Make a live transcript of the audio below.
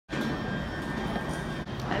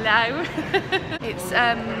Hello. It's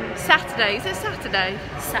Saturday. Is it Saturday?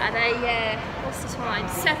 Saturday, yeah. What's the time?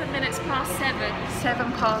 7 minutes past 7.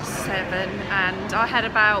 7 past 7, and I had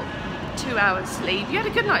about 2 hours sleep. You had a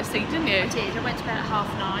good night's sleep, didn't you? I did. I went to bed at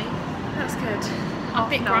 9:30. That's good. I'm a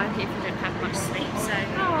bit grumpy if I don't have much sleep, so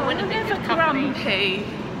I wouldn't have been good company. Grumpy.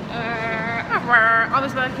 I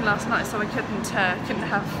was working last night, so I couldn't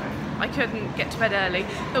get to bed early.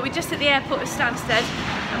 But we're just at the airport of Stansted,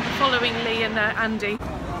 and we're following Lee and Andy.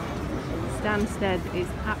 Stansted is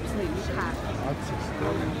absolutely packed.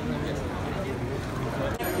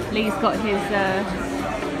 Lee's got his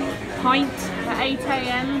pint at 8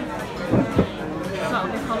 AM. Start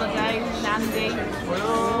of his holiday with Andy.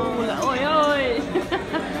 Oh, oi oi!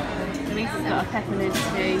 Lisa's got a peppermint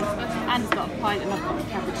tea, Andy's got a pint, and I've got a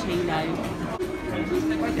cappuccino.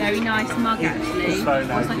 Very nice mug actually. It's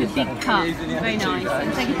like a big cup. Very nice.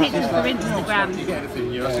 I'm taking pictures for Instagram.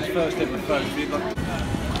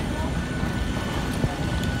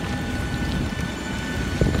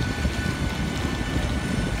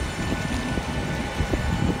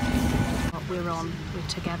 We're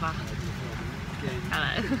together.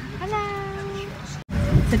 Hello. Hello.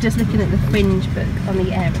 So just looking at the Fringe book on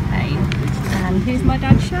the aeroplane, and here's my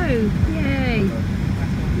dad's show. Yay!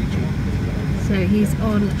 So he's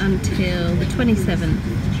on until the 27th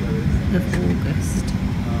of August.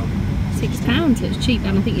 £6, so it's cheap,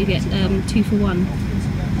 and I think you get 2 for 1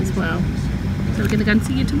 as well. So we're going to go and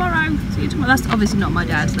see you tomorrow. See you tomorrow. That's obviously not my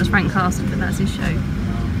dad's, that's Frank Carson, but that's his show.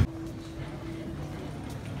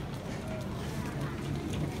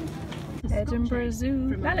 Edinburgh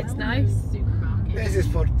Zoo. That looks nice. This is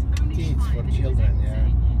for kids, for children, yeah.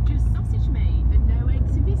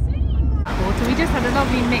 So we just had a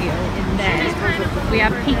lovely meal in there. We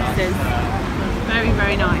had pizzas. Very,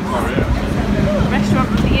 very nice. Restaurant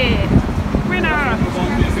of the year. Winner!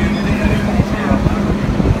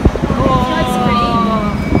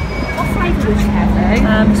 What flavour would you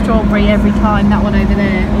have though? Strawberry every time, that one over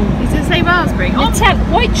there. Oh, does it say raspberry?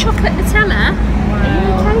 White chocolate Nutella? Are you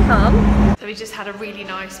okay, hon? So we just had a really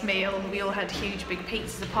nice meal. We all had huge big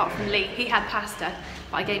pizzas apart from Lee. He had pasta,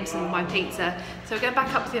 but I gave him some of my pizza. So we're going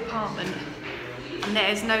back up to the apartment, and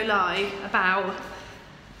there's no lie about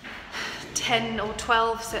 10 or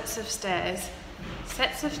 12 sets of stairs.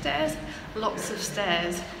 Sets of stairs? Lots of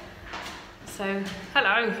stairs. So,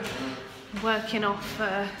 hello. Working off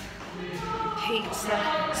pizza.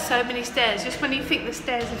 So many stairs. Just when you think the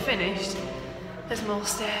stairs are finished, there's more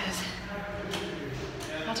stairs.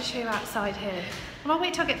 I'll just show you outside here. Well, I'll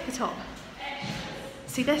wait till I get to the top.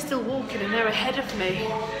 See, they're still walking and they're ahead of me.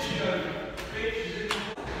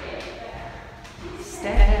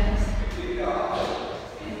 Stairs. In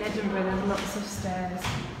Edinburgh, there's lots of stairs.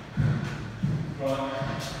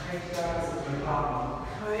 Right.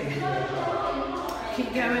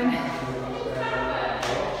 Keep going.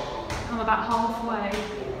 I'm about halfway.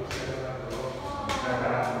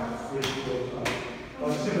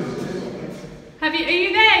 Are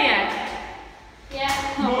you there yet? Yeah.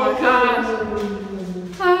 Oh my god.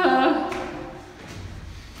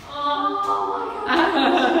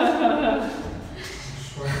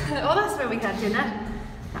 Oh, that's where we had dinner.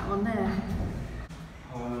 That one there.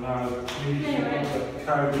 Oh no.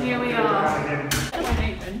 Here we are.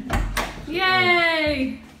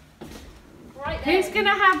 Yay! Right there. Who's gonna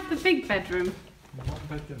have the big bedroom? One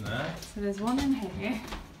bedroom there. So there's one in here.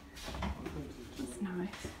 That's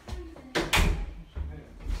nice.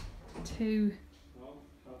 2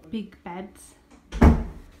 big beds.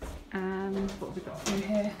 And what have we got through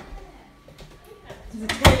here? There's a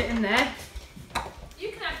toilet in there.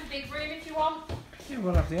 You can have the big room if you want. Yeah,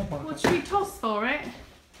 we'll have the other one. What should we toss for it?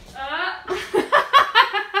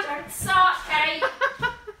 Don't start, Kate.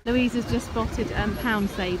 Louise has just spotted Pound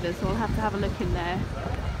Savers, so I'll have to have a look in there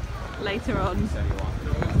later on.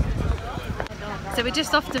 So we're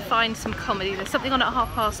just off to find some comedy. There's something on at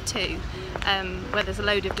 2:30 where there's a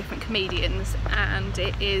load of different comedians, and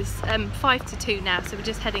it is 1 to 2 now, so we're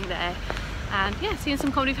just heading there. And yeah, seeing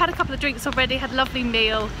some comedy. We've had a couple of drinks already, had a lovely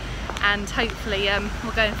meal, and hopefully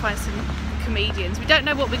we'll go and find some comedians. We don't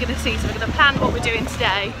know what we're going to see, so we're going to plan what we're doing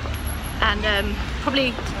today, and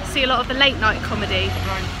probably see a lot of the late night comedy,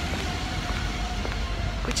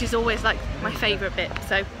 which is always like my favourite bit.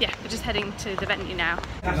 So yeah, we're just heading to the venue now.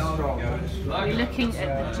 We're looking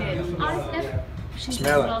at the gym.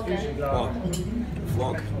 Smell it.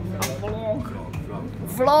 Vlog.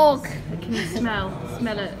 Vlog. Can you smell it?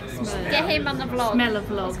 Smell it. Get him on the vlog. Smell a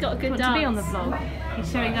vlog. He's got a good Want to be on the vlog.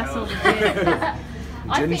 He's showing us all the gym.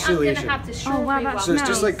 I gin think I'm going to solution. have the strawberry one. So it's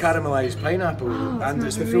just like caramelised pineapple, and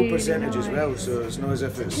it's the full really percentage as nice. well. So it's not as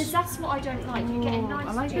if Because it's that's what I don't like. You get a nice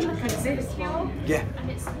I like the gin look of that's this pure, one. yeah. and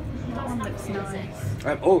it's Looks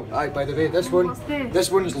nice. Oh, aye, by the way, this one, What's this? this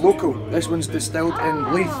one's local. This one's distilled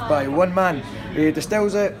in Leith by one man. He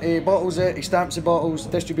distills it, he bottles it, he stamps the bottles,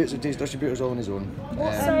 distributes it to his distributors all on his own.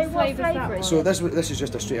 what flavour's that flavour one? is So it? this is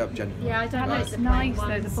just a straight up gin. Yeah, I don't That like looks the nice plain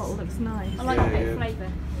though, the ones. bottle looks nice. I like a bit Yeah, of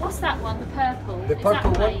flavour. What's that one? The purple. The Is purple that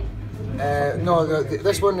one? plain? No,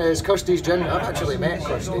 this one is Kirsty's gin. I've actually met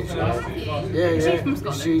Kirsty. Yeah. she from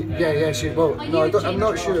Scotland? I'm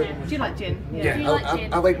not sure. Do you like gin? Yeah, you like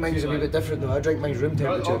gin? I like mine a wee bit different though. I drink mine room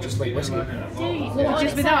temperature, just like whiskey. Do you? What,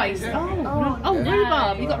 just with ice? Oh,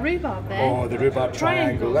 rhubarb. You got rhubarb there. Oh, the rhubarb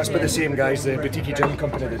triangle. That's by the same guys, the boutique gin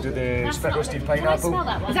company that do the spit roasted Can I pineapple. smell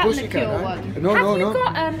that one? Is that Of course you liqueur can, one? aye. No, Have you no.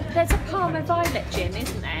 got, there's a Parma Violet gin,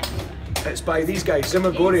 isn't there? It's by these guys,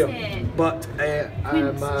 Zimmergorium. Is it? But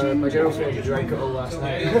my girlfriend drank it all last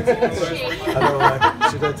night. She- I know,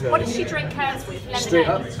 she did. What did she drink hers with? Lemonade? Straight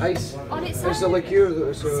up ice. On its It's a own? liqueur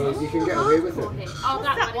though, so you can get away with it. Oh,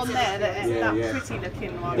 That one is there, it? that pretty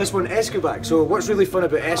looking one. This one, Escobac. So what's really fun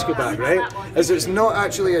about Escobac, right, is it's not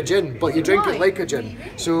actually a gin, but you drink it like a gin.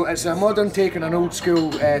 So it's a modern take on an old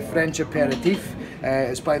school French aperitif.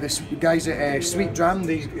 It's by the guys at Sweet Dram.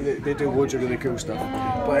 They do loads of really cool stuff.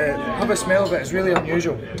 But have a smell of it. It's really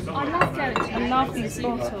unusual. I love going to I love these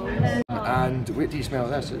bottles. And wait till you smell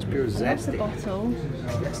this. It's pure That's the zesty. bottle.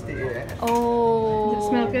 Zesty, yeah. Oh, Does it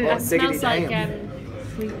smell good? Oh, It smells like damn.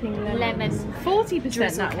 Sleeping lemon. 40%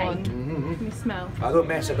 drizzle that cake. one. Can you smell? I don't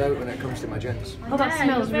mess about when it comes to my gins. Oh, that No,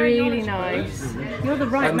 smells you're very really knowledgeable. nice. You're the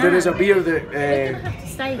right And man. there is a beer that We're going to have to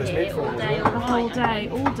stay here all day, all The whole night.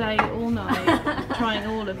 day, all night, trying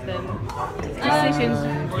all of them. Decisions.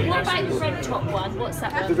 What about the red top one? What's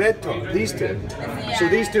that the one? red top. These two. So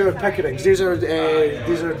these two are Pickerings. These are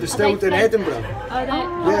distilled in flavoured? Edinburgh.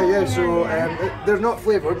 Oh, Yeah. So they're not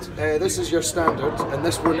flavoured. This is your standard, and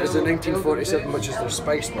this one is the 1947, which is their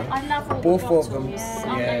spiced one. I love all Both the of them. bottles.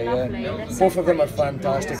 Aren't they lovely? They're so Both of them are pretty.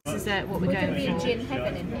 fantastic. This is what we're We're going to be going in for. gin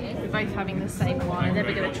heaven in here. We're both having the same one, and then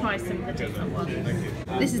we're going to try some of the different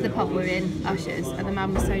ones. This is the pub we're in, Ushers, and the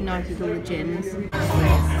man was so nice with all the gins.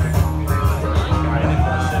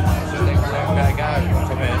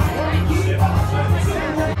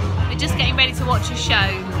 We're just getting ready to watch a show,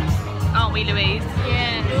 aren't we, Louise?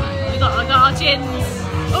 Yeah. We got our gins.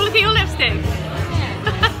 Oh, look at your lipstick.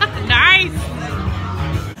 Nice.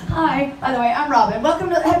 Hi, by the way, I'm Robin. Welcome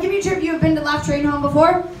to. Have you two of you been to Laugh Train Home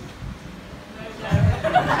before?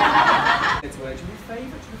 It's where, do you have a favourite? Do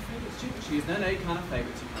you have a favourite student? She goes, no, you can't have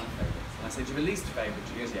favourites, you can't have favourites. And I said, do you have a least favourite?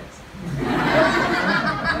 She goes, yes.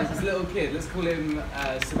 And there's this little kid, let's call him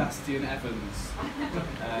Sebastian Evans,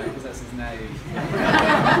 because that's his name.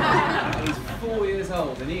 And he's 4 years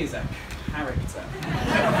old, and he is a character.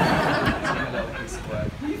 That's a little piece of work.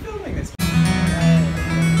 Are you filming this?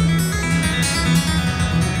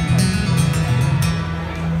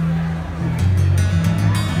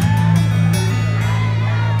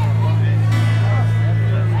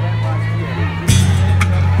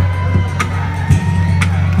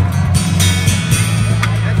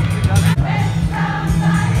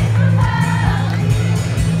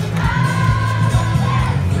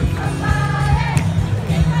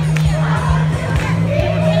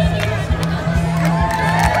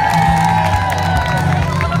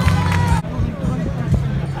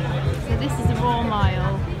 So this is a raw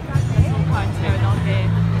mile. There's all kinds going on here.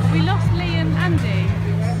 We lost Lee and Andy.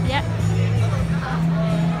 Yep.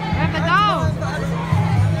 Where'd they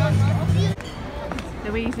go?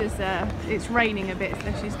 Louise is, it's raining a bit,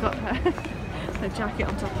 so she's got her jacket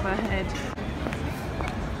on top of her head.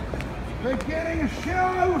 We're getting a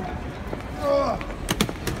show! Oh.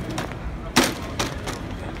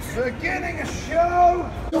 We're getting a show!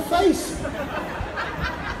 Your face!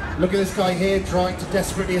 Look at this guy here trying to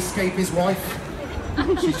desperately escape his wife.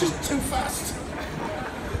 She's just too fast.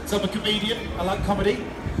 So I'm a comedian, I like comedy.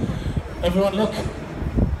 Everyone look.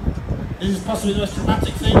 This is possibly the most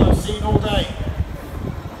dramatic thing I've seen all day.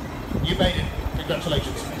 You made it.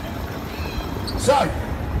 Congratulations. So,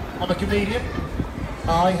 I'm a comedian.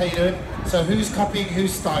 Hi, how you doing? So who's copying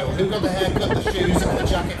whose style? Who got the haircut, the shoes and the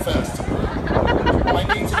jacket first? I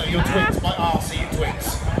need to know your twins, my arse, you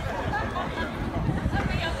twins.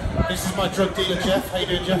 This is my drug dealer, Jeff. How you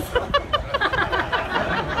doing, Jeff?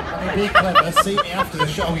 I mean, be clever. See me after the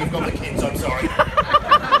show. You've got the kids. I'm sorry.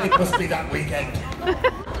 It must be that weekend.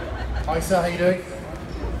 Hi, sir. How you doing?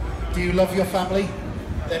 Do you love your family?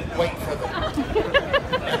 Then wait for them.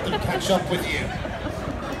 Let them catch up with you.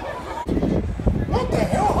 What the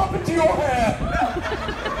hell happened to your hair?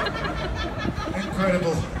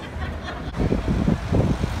 incredible.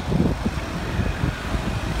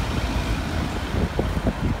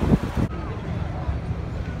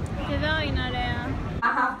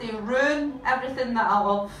 I have to ruin everything that I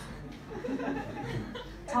love.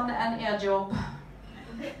 Turn it into a job.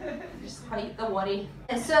 Just hide the worry.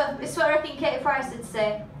 So, it's what I reckon Katie Price would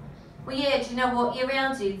say. Well, yeah, do you know what you're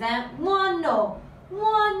around to then? Why not?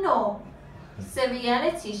 Why not? It's a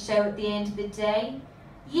reality show at the end of the day.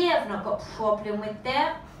 Yeah, I've not got a problem with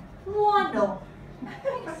that. Why not?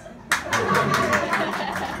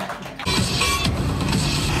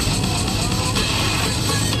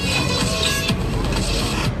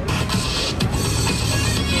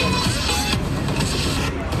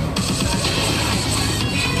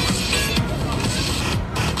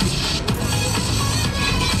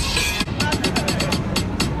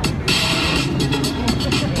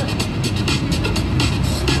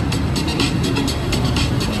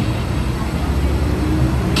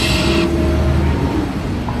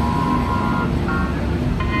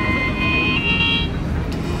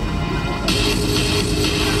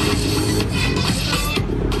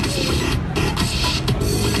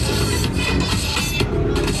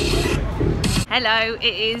 Hello, it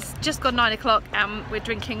is just gone 9 o'clock and we're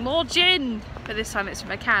drinking more gin, but this time it's from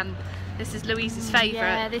a can. This is Louise's favourite.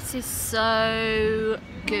 Yeah, this is so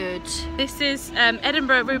good. This is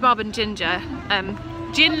Edinburgh rhubarb and ginger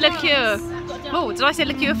gin liqueur. Oh, did I say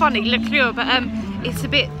liqueur? Funny, liqueur, but it's a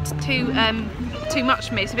bit too much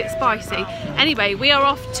for me. It's a bit spicy. Anyway, we are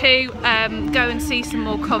off to go and see some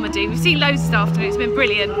more comedy. We've seen loads this afternoon. It's been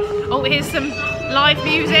brilliant. Oh, here's some live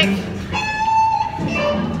music.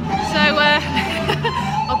 So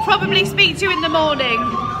I'll probably speak to you in the morning.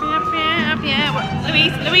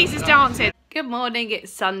 Louise is dancing. Good morning,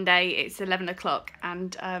 it's Sunday, it's 11 o'clock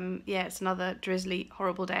and yeah, it's another drizzly,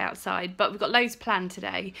 horrible day outside, but we've got loads planned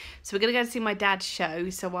today. So we're going to go and see my dad's show,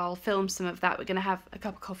 so I'll film some of that. We're going to have a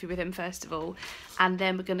cup of coffee with him first of all, and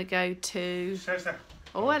then we're going to go to...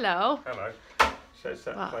 Oh, hello. Hello. So it's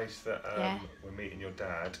that place that we're meeting your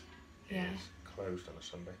dad is closed on a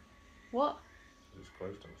Sunday. What? It's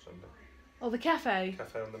closed on a Sunday. Oh, the cafe?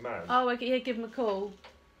 Cafe on the Man. Oh, okay, yeah, give him a call.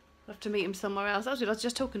 We'll have to meet him somewhere else. I was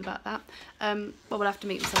just talking about that. Well, we'll have to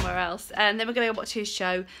meet him somewhere else. And then we're going to go watch his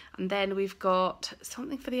show. And then we've got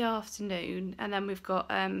something for the afternoon. And then we've got,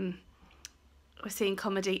 we're seeing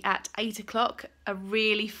comedy at 8 o'clock. A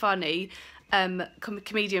really funny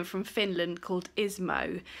comedian from Finland called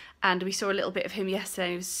Ismo. And we saw a little bit of him yesterday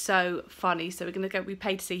and it was so funny. So we're going to go, we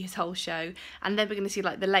paid to see his whole show. And then we're going to see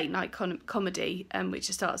like the late night comedy,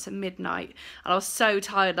 which starts at midnight. And I was so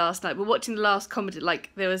tired last night. We're watching the last comedy,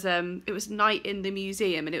 like there was, it was night in the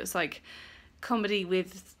museum and it was like comedy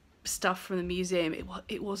with stuff from the museum.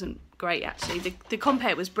 It wasn't great actually. The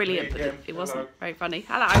compare was brilliant, but it wasn't very funny.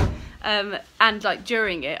 Hello. And like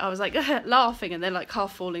during it, I was like laughing and then like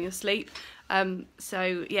half falling asleep.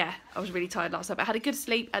 So yeah, I was really tired last night, but I had a good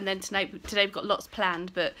sleep, and then today we've got lots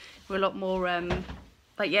planned, but we're a lot more,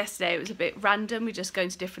 like yesterday it was a bit random, we're just going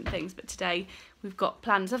to different things, but today we've got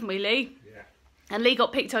plans, haven't we, Lee? Yeah. And Lee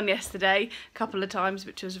got picked on yesterday a couple of times,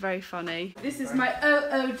 which was very funny. This is my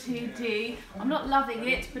OOTD. I'm not loving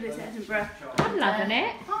it, but it's Edinburgh. I'm loving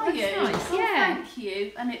it. Are you? Nice, oh, yeah. Thank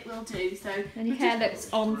you, and it will do. So. And your hair looks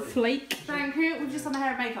on fleek. Thank you. We've just done the hair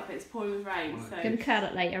and makeup. It's pouring with rain. So. Going to curl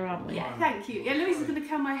it later, aren't we? Yeah. Thank you. Yeah, Louise is going to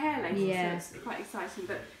curl my hair later. Yeah. So it's quite exciting.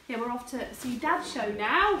 But yeah, we're off to see Dad's show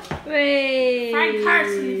now. Whee! Frank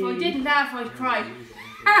Carson. If I didn't laugh, I'd cry.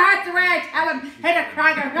 I had to wear Helen hit a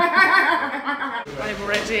cracker. I'm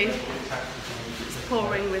ready. It's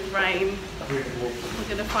pouring with rain. We're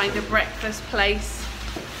going to find a breakfast place.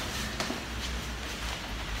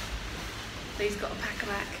 Lee's got a pack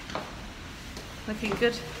back. Looking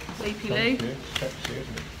good. Sleepy Lou.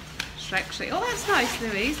 Sexy. Oh, that's nice,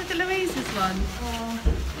 Louise. Look at Louise's one. Oh,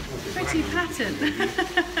 pretty pattern.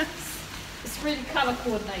 It's really colour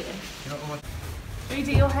coordinated.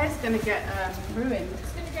 Rudy, your hair's going to get ruined.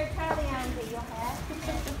 It's going to go curly, Andy, your hair.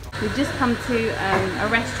 We've just come to a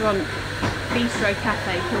restaurant, bistro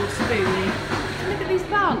cafe called Spoon. Look at these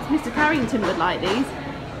plants. Mr. Carrington would like these.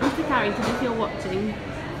 Mr. Carrington, if you're watching,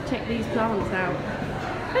 check these plants out.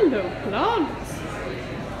 Hello, plants.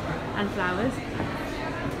 And flowers.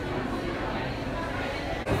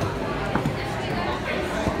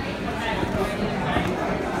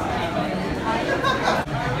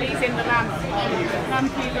 Lee's in the lamp.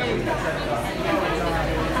 Lampy Lou.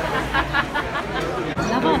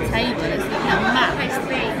 Love our table. It's looking at maps.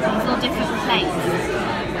 It's all different plates.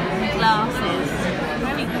 Glasses.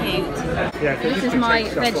 Very cute. Yeah, this is my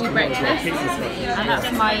veggie breakfast. And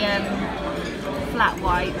that's my flat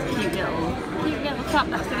white cute little tuck.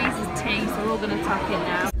 That's Louise's tea, so we're all going to tuck in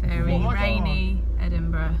now. Very rainy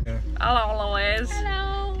Edinburgh. Yeah. Hello, Louise.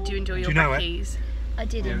 Hello. Did you enjoy your brekkies? I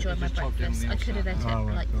did enjoy my breakfast. I could have ate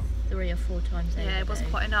it like 3 or 4 times over. Yeah, it wasn't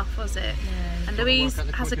quite enough, was it? Yeah. And Louise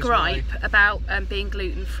has a gripe about being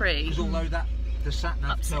gluten-free. Because although that the sat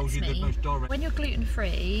nav tells you the most direct. When you're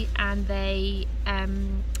gluten-free and they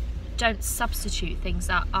don't substitute things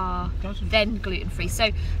that are then gluten-free.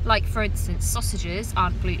 So, like for instance, sausages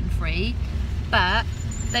aren't gluten-free, but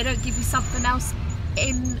they don't give you something else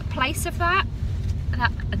in place of that.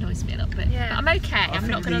 That annoys me a little bit. Yeah. But I'm okay. I'm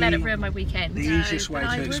not going to let it ruin my weekend. The easiest way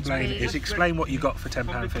to explain it is explain what you got for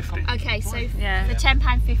 £10.50. Okay, so for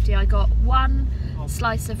 £10.50 I got 1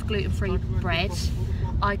 slice of gluten-free bread.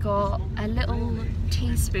 I got a little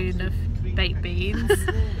teaspoon of baked beans.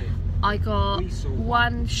 I got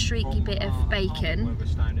 1 streaky bit of bacon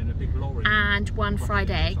and 1 fried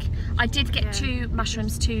egg. I did get 2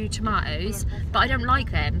 mushrooms, 2 tomatoes, but I don't like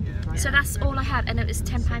them. So that's all I had, and it was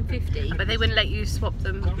 £10.50. But they wouldn't let you swap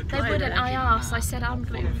them? They wouldn't. I asked. I said, I'm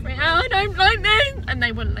gluten-free. Oh, I don't like them. And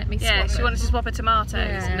they wouldn't let me swap them. Yeah, she wanted to swap her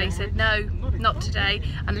tomatoes, and they said, no, not today.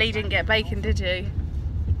 And Lee didn't get bacon, did you?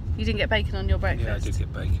 You didn't get bacon on your breakfast? Yeah, I did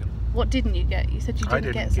get bacon. What didn't you get? You said you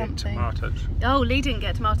didn't get something. I didn't get tomatoes. Oh, Lee didn't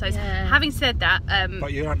get tomatoes. Yeah. Having said that,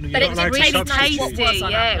 but it was really tasty.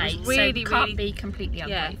 Yeah, it was really, can't be completely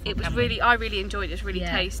ungrateful. Yeah, it was really. I really enjoyed it. It was really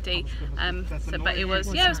tasty. But it was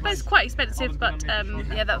it was quite expensive. But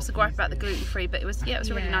yeah, that was the gripe about the gluten free. But it was it was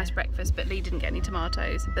a really nice breakfast. But Lee didn't get any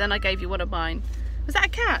tomatoes. But then I gave you one of mine. Was that a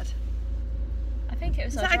cat? I think it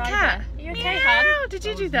was. Is that a cat? Are you okay, hun? How did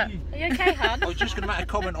you do that? Are you okay, hun? I was just going to make a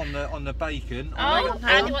comment on the bacon. Oh,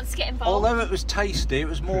 Andy wants to get involved. Although it was tasty, it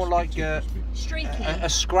was more like a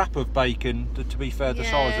scrap of bacon. To be fair, the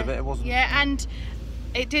size of it wasn't. Yeah, and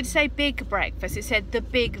it did say big breakfast. It said the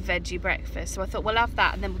big veggie breakfast. So I thought we'll have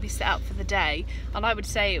that, and then we'll be set up for the day. And I would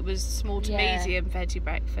say it was small to medium veggie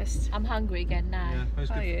breakfast. I'm hungry again now. Yeah, it was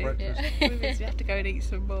good for breakfast. Yeah. We have to go and eat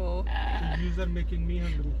some more. You're making me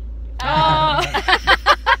hungry. Oh.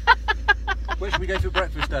 Where should we go for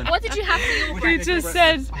breakfast then? What did you have for your breakfast?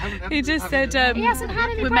 He just said he hasn't had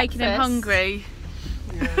any we're breakfast. making him hungry.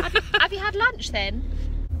 Yeah. Have you had lunch then?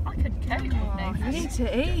 I couldn't cope. You need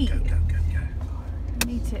to eat. Go. You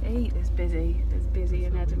need to eat. It's busy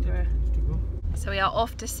in Edinburgh. So we are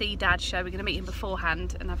off to see Dad's show. We're going to meet him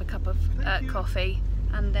beforehand and have a cup of coffee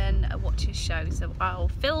and then watch his show. So I'll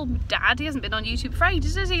film Dad. He hasn't been on YouTube for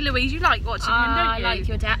ages, does he, Louise? You like watching him, don't you? I like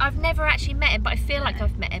your dad. I've never actually met him, but I feel like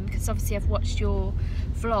I've met him because obviously I've watched your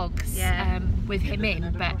vlogs with him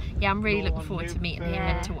in. But yeah, I'm really looking forward to meeting him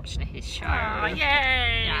and to watching his show. Oh,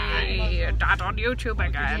 yay! Dad on YouTube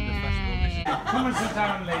again. Yay. Come and sit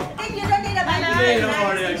down, Lee. Hello, how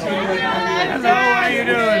are you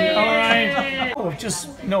doing? All right. Oh,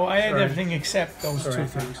 no, I ate everything except those 2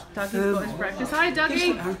 things. Dougie's got his breakfast. Hi,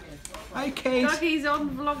 Dougie. Hi, Kate. Dougie's on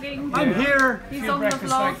vlogging. I'm here. He's on the vlog.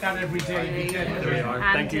 Like that every day.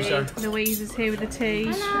 Thank you, sir. Louise is here with the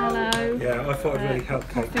tea. Hello. Yeah, I thought I'd really help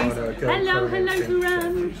Kate find her girl. Hello,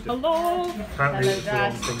 Duran. Hello. Apparently hello,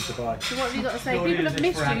 Dad. Things to buy. So what have you got to say? People have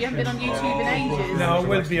missed you. You haven't been on YouTube in ages. No,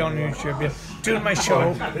 we'll be on YouTube. Yeah. Doing my show,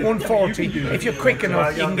 140. If you're quick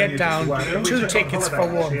enough, you can get down 2 tickets for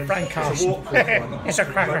 1. Frank Carson. It's a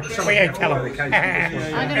cracker. We ain't tell him.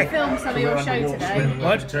 I'm going to film some of your show today.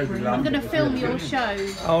 What? I'm going to film your show.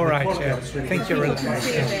 All right, yeah. I think you're in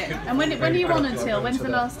there. And when are you on until? When's the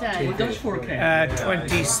last day?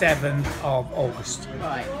 27th of August.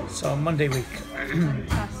 Right. So Monday week.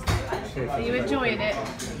 Are you enjoying it?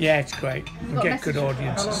 Yeah, it's great. We get good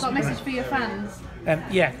audiences. Got a message for your fans?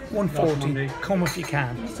 Yeah, 140. Come if you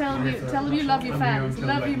can. Tell them you love your fans.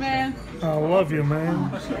 Love you, man. I love you,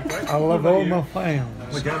 man. I love all my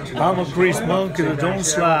fans. I'm a grease monkey that don't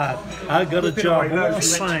slide. I got a job. I want to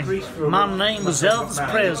sing. My name is Elvis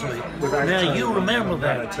Presley. Now you remember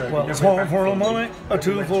that. Well, it's 1 for a money, a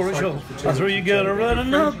 2 for a show, a 3 you get a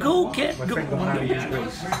running. Now go, cat, go.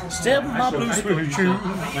 Step in my blue suede shoes.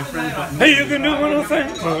 Hey, you can do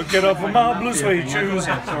anything but get up in my blue suede shoes.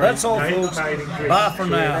 That's all, folks. Bye for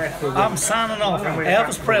now. I'm signing off.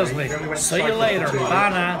 Elvis Presley. See you later. Bye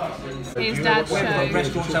now. Here's Dad's show.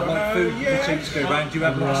 Restaurants that want food boutiques go round. Do you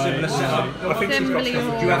have a similar setup? I think she's got Do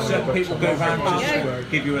you have certain people go round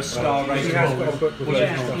just give you a star rating? 5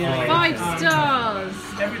 stars.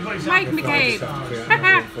 Mike McCabe.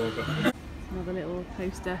 Another little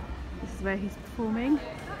poster. This is where he's performing.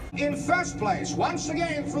 In first place, once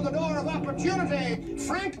again through the door of opportunity,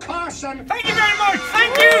 Frank Carson. Thank you very much.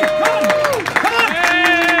 Thank you. Come on. Come on.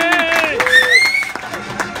 Hey.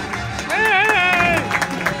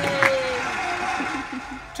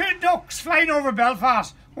 2 ducks flying over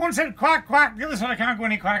Belfast. One said quack, quack. The other said I can't go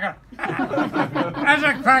any quacker. That's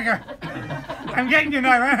a quacker. I'm getting you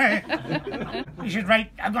now, eh? He said, right,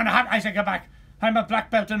 I'm going to have... I said, go back. I'm a black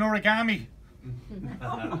belt in origami.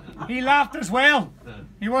 He laughed as well.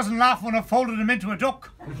 He wasn't laughing when I folded him into a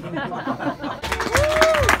duck. I'm alive!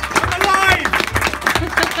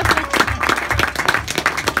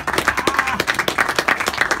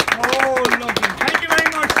 Oh, lovely. Thank you very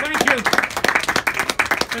much. Thank you.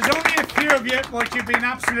 There's only a few of you, but you've been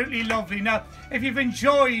absolutely lovely. Now, if you've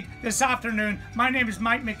enjoyed this afternoon, my name is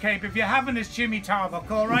Mike McCabe. If you haven't, it's Jimmy Tarbuck,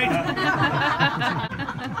 all right?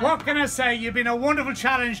 What can I say? You've been a wonderful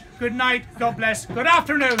challenge. Good night. God bless. Good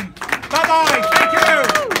afternoon. Bye-bye. Thank you.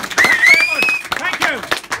 Thank you very much. Thank you.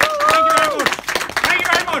 Thank you very much. Thank you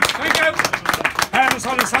very much. Thank you. It's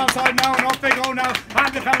on the south side now, and off they go now.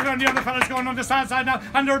 And the fellas and the other fellas going on the south side now,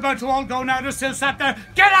 and they're about to all go now. They're still sat there.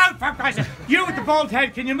 Get out, for Christ's sake. You with the bald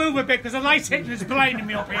head, can you move a bit? Because the light's hitting is blinding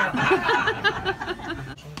me up here.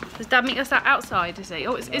 Does Dad meet us outside, is he?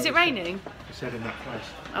 Oh, is it raining? He said in that place.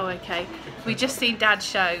 Oh, okay. We just seen Dad's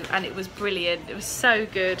show and it was brilliant. It was so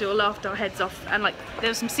good. We all laughed our heads off, and like there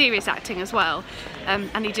was some serious acting as well.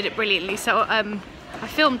 And he did it brilliantly. So I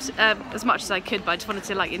filmed as much as I could, but I just wanted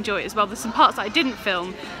to like enjoy it as well. There's some parts that I didn't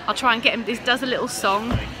film. I'll try and get him. This does a little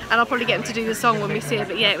song, and I'll probably get him to do the song when we see it.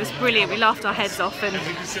 But yeah, it was brilliant. We laughed our heads off, and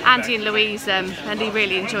Andy and Louise, Andy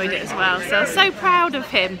really enjoyed it as well. So I was so proud of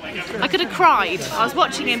him. I could have cried. I was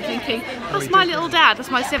watching him thinking, that's my little dad. That's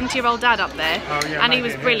my 70-year-old dad up there, and he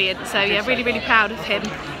was brilliant. So yeah, really, really proud of him.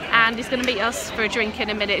 And he's going to meet us for a drink in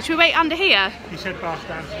a minute. Should we wait under here? He said past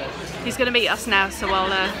downstairs. He's going to meet us now, so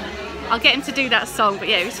I'll get him to do that song. But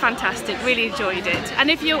yeah, it was fantastic. Really enjoyed it.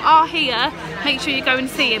 And if you are here, make sure you go and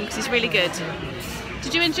see him because he's really good.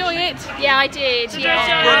 Did you enjoy it? Yeah, I did. Did you enjoy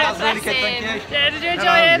it? Really good, thank you. Yeah, did you enjoy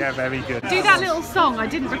it? Yeah, very good. Do that little song. I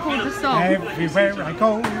didn't record the song. Everywhere I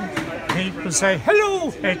go, people say,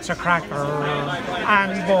 hello, it's a cracker.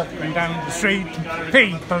 And walking down the street,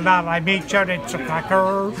 people that I meet, sure, it's a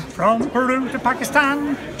cracker. From Peru to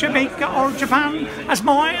Pakistan, Jamaica or Japan, a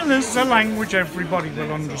smile is a language everybody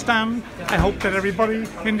will understand. I hope that everybody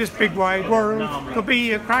in this big wide world could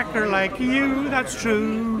be a cracker like you, that's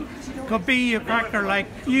true. Could be a cracker like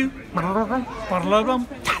you. Dad,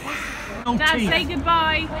 say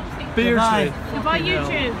goodbye. Goodbye. Goodbye,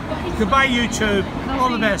 YouTube. Goodbye, YouTube. All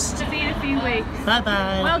the best. See you in a few weeks.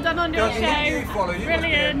 Bye-bye. Well done on your show.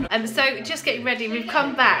 Brilliant. So just getting ready. We've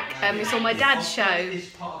come back. We saw my dad's show.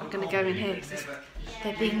 I'm going to go in here because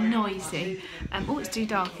they're being noisy. Oh, it's too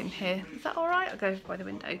dark in here. Is that all right? I'll go by the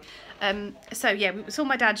window. So yeah, we saw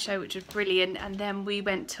my dad's show, which was brilliant, and then we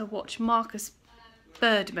went to watch Marcus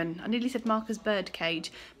Birdman. I nearly said Marcus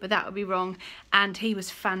Birdcage, but that would be wrong. And he was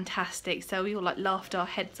fantastic. So we all like laughed our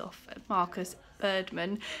heads off at Marcus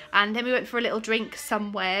Birdman. And then we went for a little drink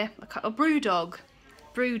somewhere, a Brewdog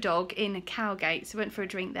in Cowgate. So we went for a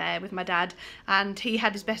drink there with my dad, and he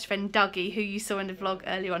had his best friend Dougie, who you saw in the vlog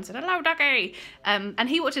earlier on, said hello Dougie, and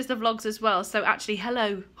he watches the vlogs as well. So actually,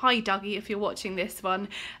 hi Dougie, if you're watching this one.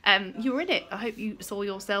 You were in it. I hope you saw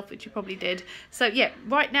yourself, which you probably did. So yeah,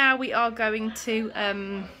 right now we are going to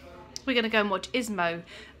we're going to go and watch Ismo,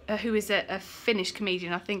 who is a Finnish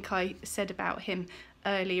comedian. I think I said about him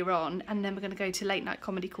earlier on. And then we're going to go to late night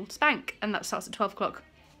comedy called Spank, and that starts at 12 o'clock.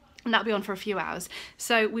 And that'll be on for a few hours.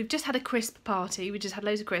 So we've just had a crisp party. We just had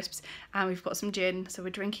loads of crisps, and we've got some gin. So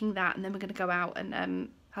we're drinking that, and then we're going to go out and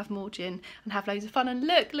have more gin and have loads of fun. And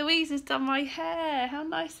look, Louise has done my hair. How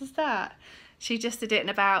nice is that? She just did it in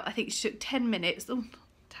about, I think she took 10 minutes. Oh,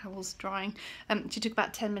 towel's drying. She took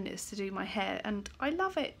about 10 minutes to do my hair, and I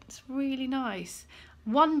love it. It's really nice.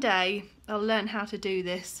 One day I'll learn how to do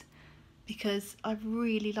this because I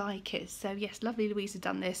really like it. So yes, lovely Louise has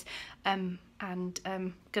done this. And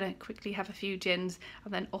gonna quickly have a few gins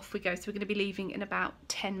and then off we go. So we're gonna be leaving in about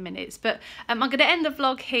 10 minutes. But I'm gonna end the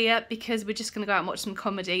vlog here because we're just gonna go out and watch some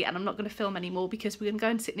comedy, and I'm not gonna film anymore because we're gonna go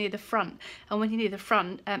and sit near the front. And when you're near the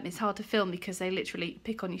front, it's hard to film because they literally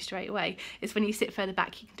pick on you straight away. It's when you sit further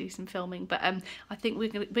back you can do some filming. But I think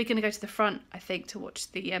we're gonna go to the front, I think, to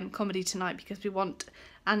watch the comedy tonight because we want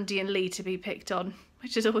Andy and Lee to be picked on,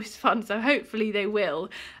 which is always fun. So hopefully they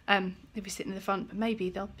will. They'll be sitting in the front, but maybe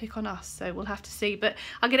they'll pick on us, so we'll have to see. But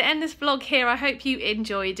I'm going to end this vlog here. I hope you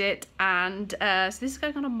enjoyed it. And so this is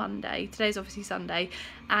going on Monday. Today's obviously Sunday.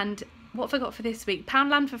 And what have I got for this week?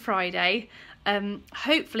 Poundland for Friday.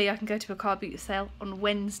 Hopefully I can go to a car boot sale on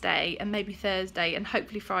Wednesday and maybe Thursday, and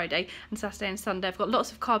hopefully Friday and Saturday and Sunday. I've got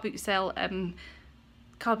lots of car boot sale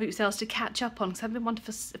car boot sales to catch up on because I haven't been one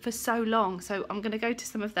for so long. So I'm going to go to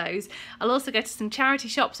some of those. I'll also go to some charity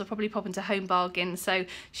shops. I'll probably pop into Home Bargains, so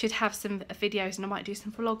should have some videos, and I might do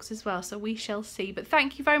some vlogs as well, so we shall see. But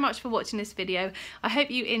thank you very much for watching this video. I hope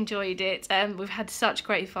you enjoyed it. We've had such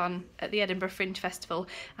great fun at the Edinburgh Fringe Festival.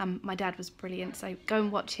 My dad was brilliant, so go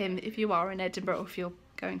and watch him if you are in Edinburgh or if you're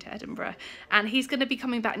going to Edinburgh. And he's going to be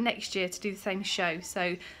coming back next year to do the same show,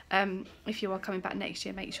 so if you are coming back next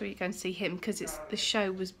year, make sure you go and see him, because the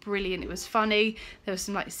show was brilliant. It was funny, there were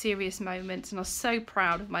some like serious moments, and I was so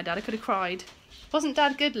proud of my dad. I could have cried. Wasn't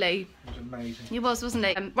Dad good, Lee? It was amazing. He was, wasn't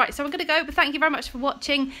he? Right, so I'm going to go, but thank you very much for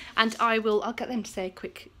watching, and I'll get them to say a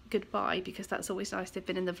quick goodbye, because that's always nice. They've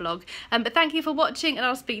been in the vlog. But thank you for watching, and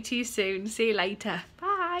I'll speak to you soon. See you later.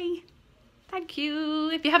 Bye. Thank you.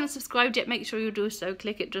 If you haven't subscribed yet, make sure you do so.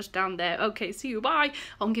 Click it just down there. Okay, see you. Bye.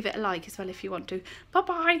 And give it a like as well if you want to.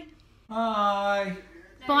 Bye-bye. Bye.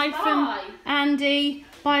 Bye from Andy.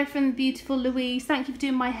 Bye from beautiful Louise. Thank you for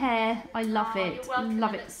doing my hair. I love it.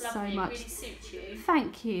 Love it so much. Really suits you.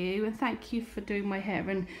 Thank you. And thank you for doing my hair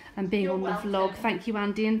and being on the vlog. Thank you,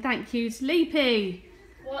 Andy. And thank you to Leapy.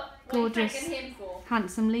 What gorgeous, are you thanking him for?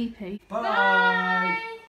 Handsome Leapy. Bye.